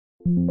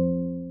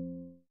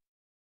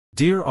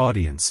Dear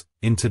audience,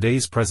 in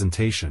today's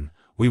presentation,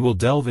 we will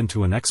delve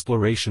into an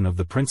exploration of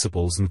the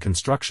principles and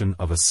construction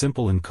of a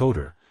simple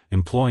encoder,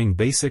 employing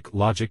basic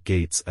logic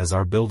gates as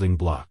our building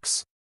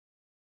blocks.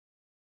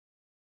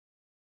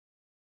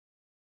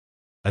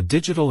 A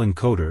digital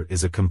encoder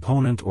is a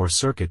component or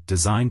circuit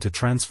designed to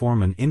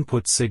transform an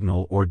input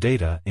signal or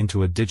data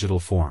into a digital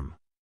form.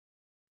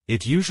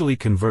 It usually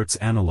converts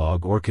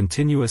analog or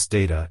continuous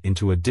data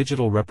into a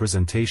digital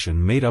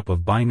representation made up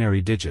of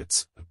binary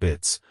digits,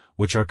 bits,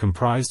 which are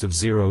comprised of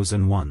zeros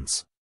and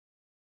ones.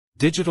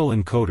 Digital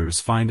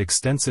encoders find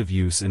extensive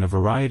use in a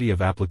variety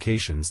of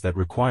applications that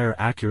require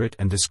accurate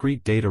and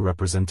discrete data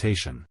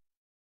representation.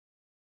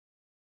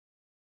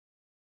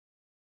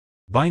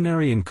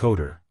 Binary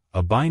encoder.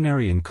 A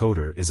binary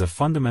encoder is a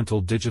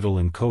fundamental digital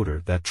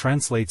encoder that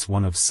translates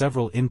one of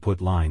several input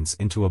lines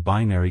into a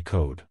binary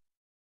code.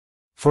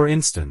 For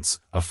instance,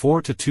 a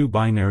 4-to-2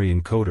 binary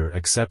encoder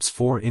accepts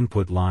 4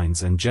 input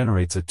lines and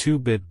generates a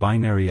 2-bit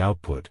binary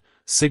output,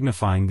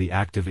 signifying the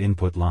active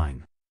input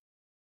line.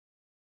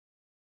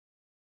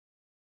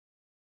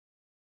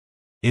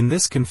 In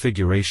this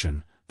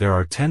configuration, there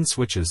are 10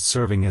 switches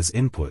serving as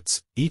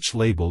inputs, each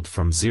labeled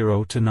from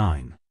 0 to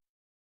 9.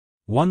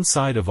 One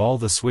side of all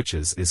the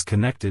switches is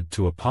connected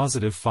to a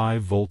positive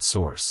 5-volt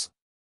source.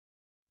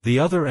 The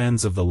other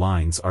ends of the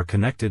lines are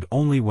connected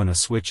only when a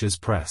switch is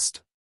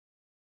pressed.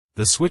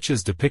 The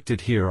switches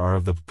depicted here are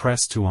of the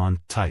press to on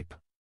type.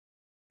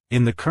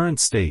 In the current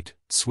state,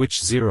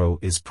 switch 0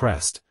 is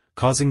pressed,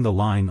 causing the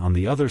line on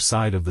the other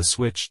side of the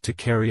switch to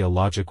carry a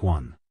logic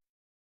 1.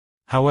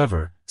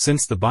 However,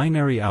 since the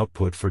binary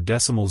output for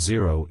decimal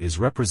 0 is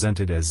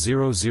represented as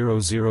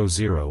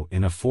 0000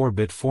 in a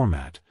 4-bit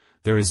format,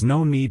 there is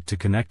no need to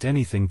connect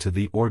anything to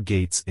the OR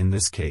gates in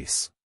this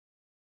case.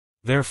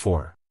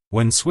 Therefore,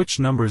 when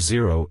switch number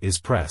 0 is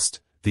pressed,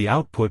 the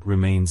output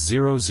remains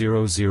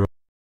 000.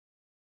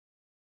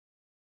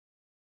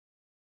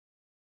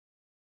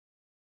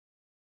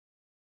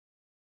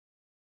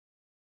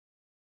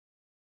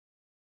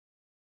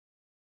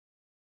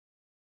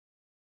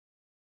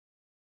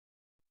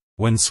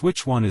 When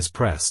switch 1 is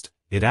pressed,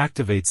 it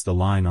activates the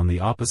line on the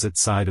opposite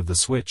side of the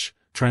switch,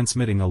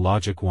 transmitting a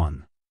logic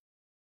 1.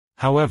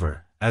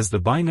 However, as the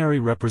binary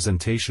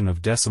representation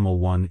of decimal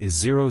 1 is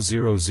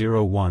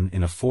 0001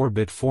 in a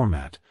 4-bit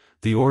format,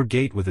 the OR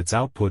gate with its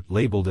output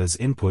labeled as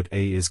input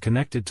A is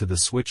connected to the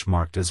switch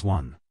marked as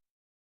 1.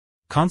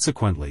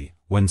 Consequently,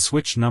 when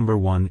switch number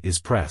 1 is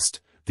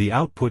pressed, the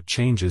output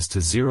changes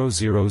to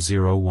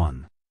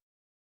 0001.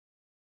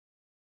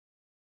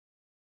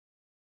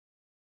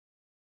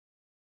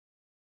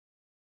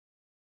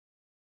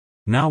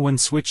 Now when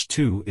switch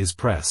 2 is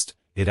pressed,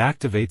 it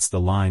activates the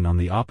line on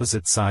the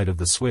opposite side of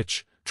the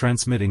switch,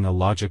 transmitting a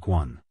logic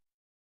 1.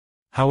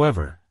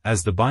 However,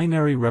 as the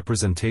binary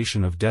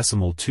representation of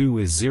decimal 2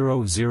 is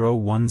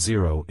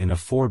 0010 in a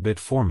 4-bit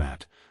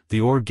format, the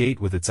OR gate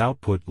with its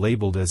output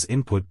labeled as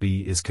input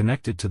B is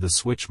connected to the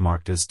switch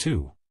marked as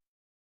 2.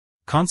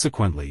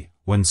 Consequently,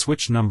 when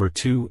switch number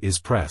 2 is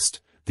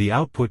pressed, the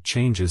output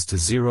changes to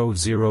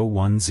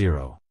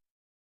 0010.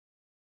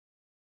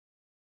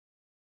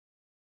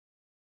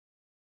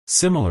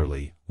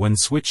 Similarly, when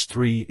switch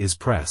 3 is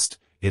pressed,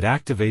 it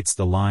activates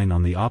the line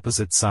on the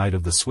opposite side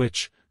of the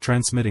switch,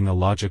 transmitting a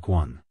logic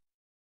 1.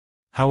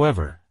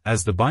 However,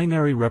 as the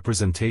binary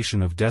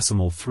representation of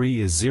decimal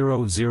 3 is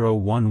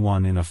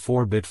 0011 in a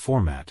 4-bit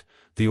format,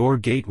 the OR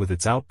gate with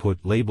its output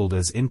labeled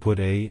as input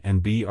A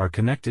and B are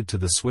connected to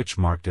the switch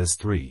marked as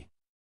 3.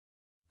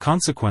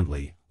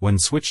 Consequently, when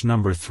switch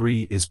number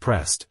 3 is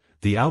pressed,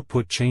 the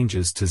output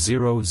changes to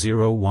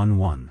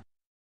 0011.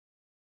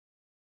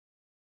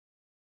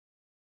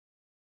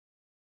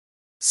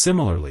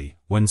 Similarly,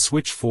 when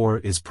switch 4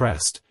 is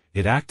pressed,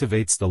 it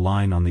activates the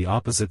line on the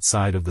opposite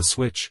side of the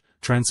switch,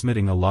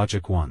 transmitting a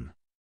logic 1.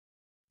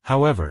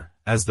 However,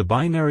 as the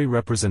binary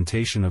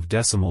representation of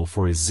decimal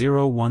 4 is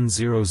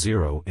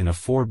 0100 in a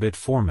 4-bit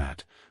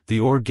format, the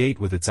OR gate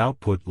with its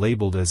output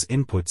labeled as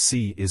input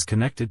C is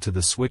connected to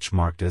the switch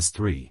marked as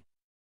 3.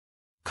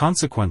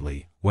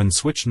 Consequently, when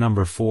switch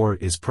number 4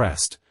 is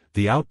pressed,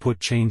 the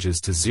output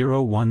changes to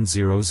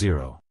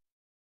 0100.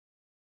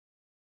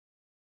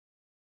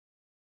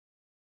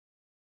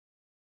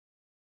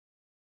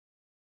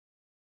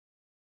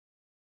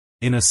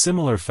 In a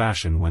similar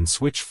fashion, when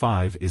switch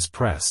 5 is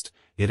pressed,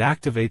 it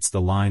activates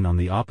the line on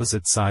the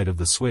opposite side of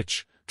the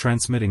switch,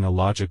 transmitting a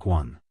logic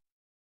 1.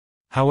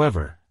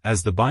 However,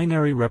 as the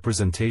binary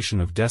representation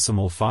of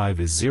decimal 5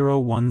 is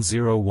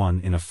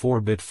 0101 in a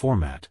 4-bit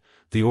format,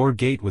 the OR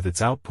gate with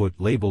its output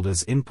labeled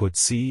as input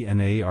C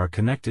and A are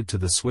connected to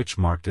the switch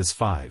marked as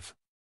 5.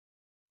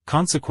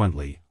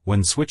 Consequently,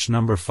 when switch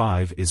number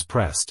 5 is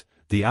pressed,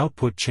 the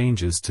output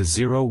changes to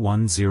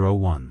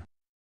 0101.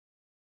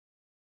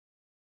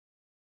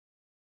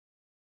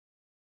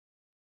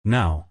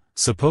 Now,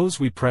 suppose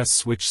we press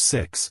switch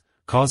 6,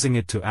 causing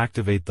it to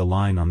activate the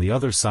line on the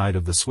other side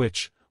of the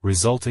switch,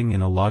 resulting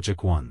in a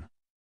logic 1.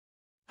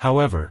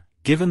 However,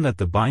 given that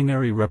the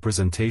binary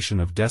representation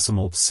of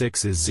decimal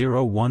 6 is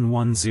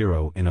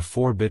 0110 in a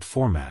 4-bit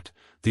format,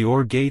 the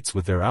OR gates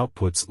with their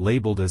outputs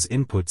labeled as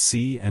input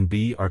C and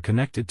B are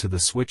connected to the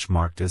switch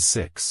marked as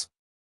 6.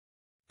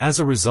 As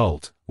a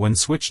result, when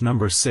switch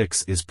number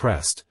 6 is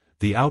pressed,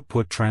 the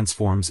output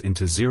transforms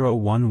into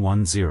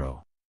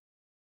 0110.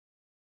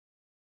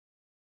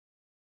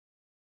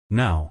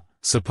 Now,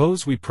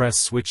 suppose we press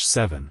switch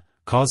 7,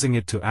 causing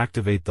it to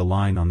activate the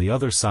line on the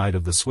other side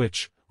of the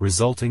switch,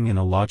 resulting in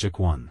a logic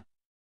 1.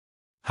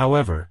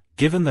 However,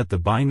 given that the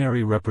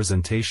binary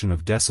representation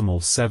of decimal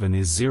 7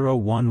 is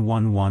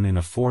 0111 in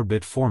a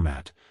 4-bit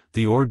format,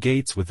 the OR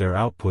gates with their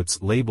outputs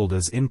labeled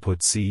as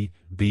input C,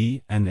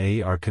 B, and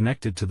A are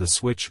connected to the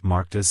switch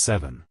marked as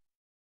 7.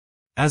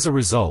 As a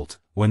result,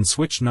 when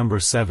switch number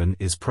 7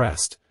 is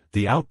pressed,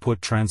 the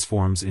output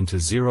transforms into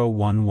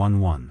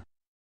 0111.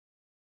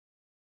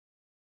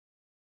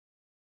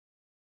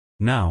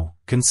 Now,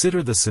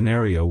 consider the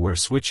scenario where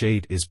switch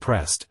 8 is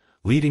pressed,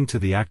 leading to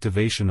the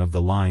activation of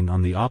the line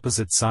on the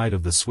opposite side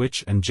of the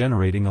switch and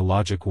generating a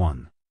logic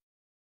 1.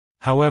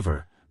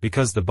 However,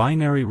 because the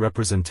binary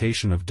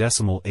representation of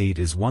decimal 8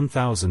 is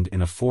 1000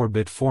 in a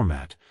 4-bit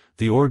format,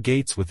 the OR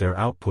gates with their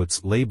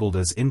outputs labeled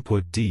as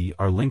input D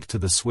are linked to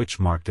the switch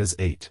marked as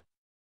 8.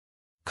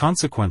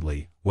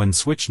 Consequently, when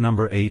switch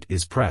number 8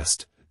 is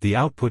pressed, the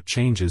output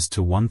changes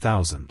to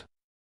 1000.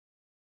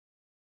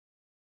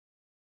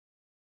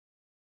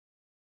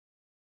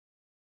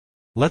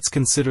 Let's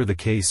consider the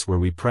case where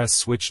we press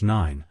switch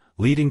 9,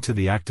 leading to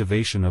the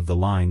activation of the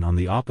line on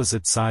the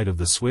opposite side of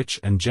the switch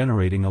and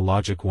generating a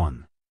logic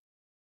 1.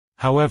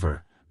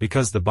 However,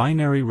 because the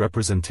binary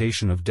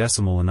representation of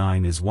decimal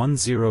 9 is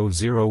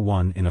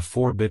 1001 in a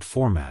 4-bit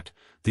format,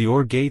 the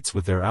OR gates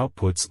with their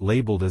outputs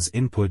labeled as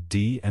input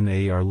D and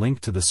A are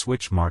linked to the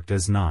switch marked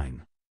as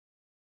 9.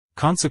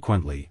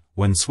 Consequently,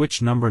 when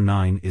switch number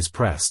 9 is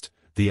pressed,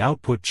 the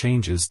output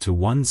changes to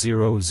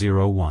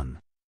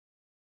 1001.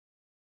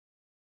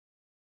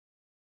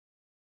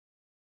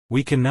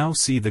 We can now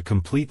see the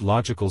complete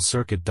logical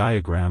circuit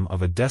diagram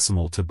of a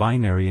decimal to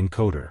binary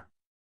encoder.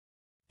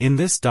 In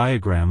this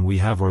diagram we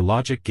have OR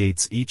logic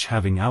gates each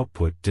having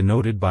output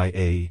denoted by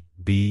A,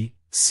 B,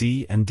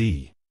 C and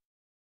D.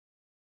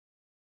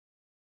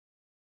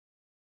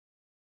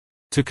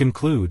 To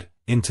conclude,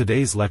 in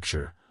today's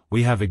lecture,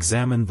 we have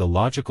examined the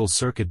logical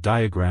circuit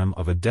diagram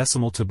of a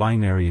decimal to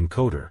binary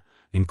encoder,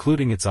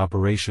 including its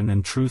operation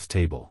and truth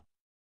table.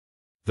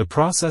 The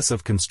process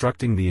of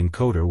constructing the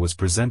encoder was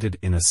presented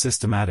in a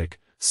systematic,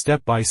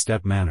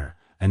 step-by-step manner,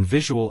 and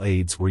visual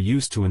aids were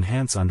used to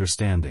enhance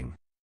understanding.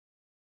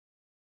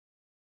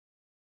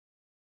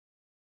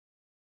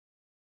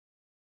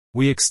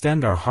 We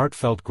extend our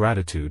heartfelt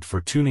gratitude for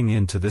tuning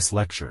in to this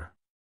lecture.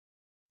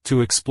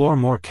 To explore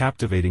more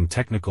captivating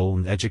technical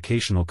and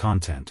educational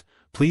content,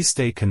 please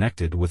stay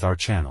connected with our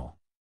channel.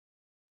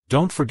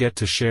 Don't forget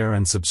to share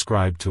and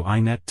subscribe to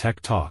iNet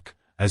Tech Talk,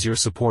 as your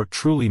support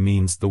truly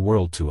means the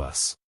world to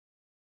us.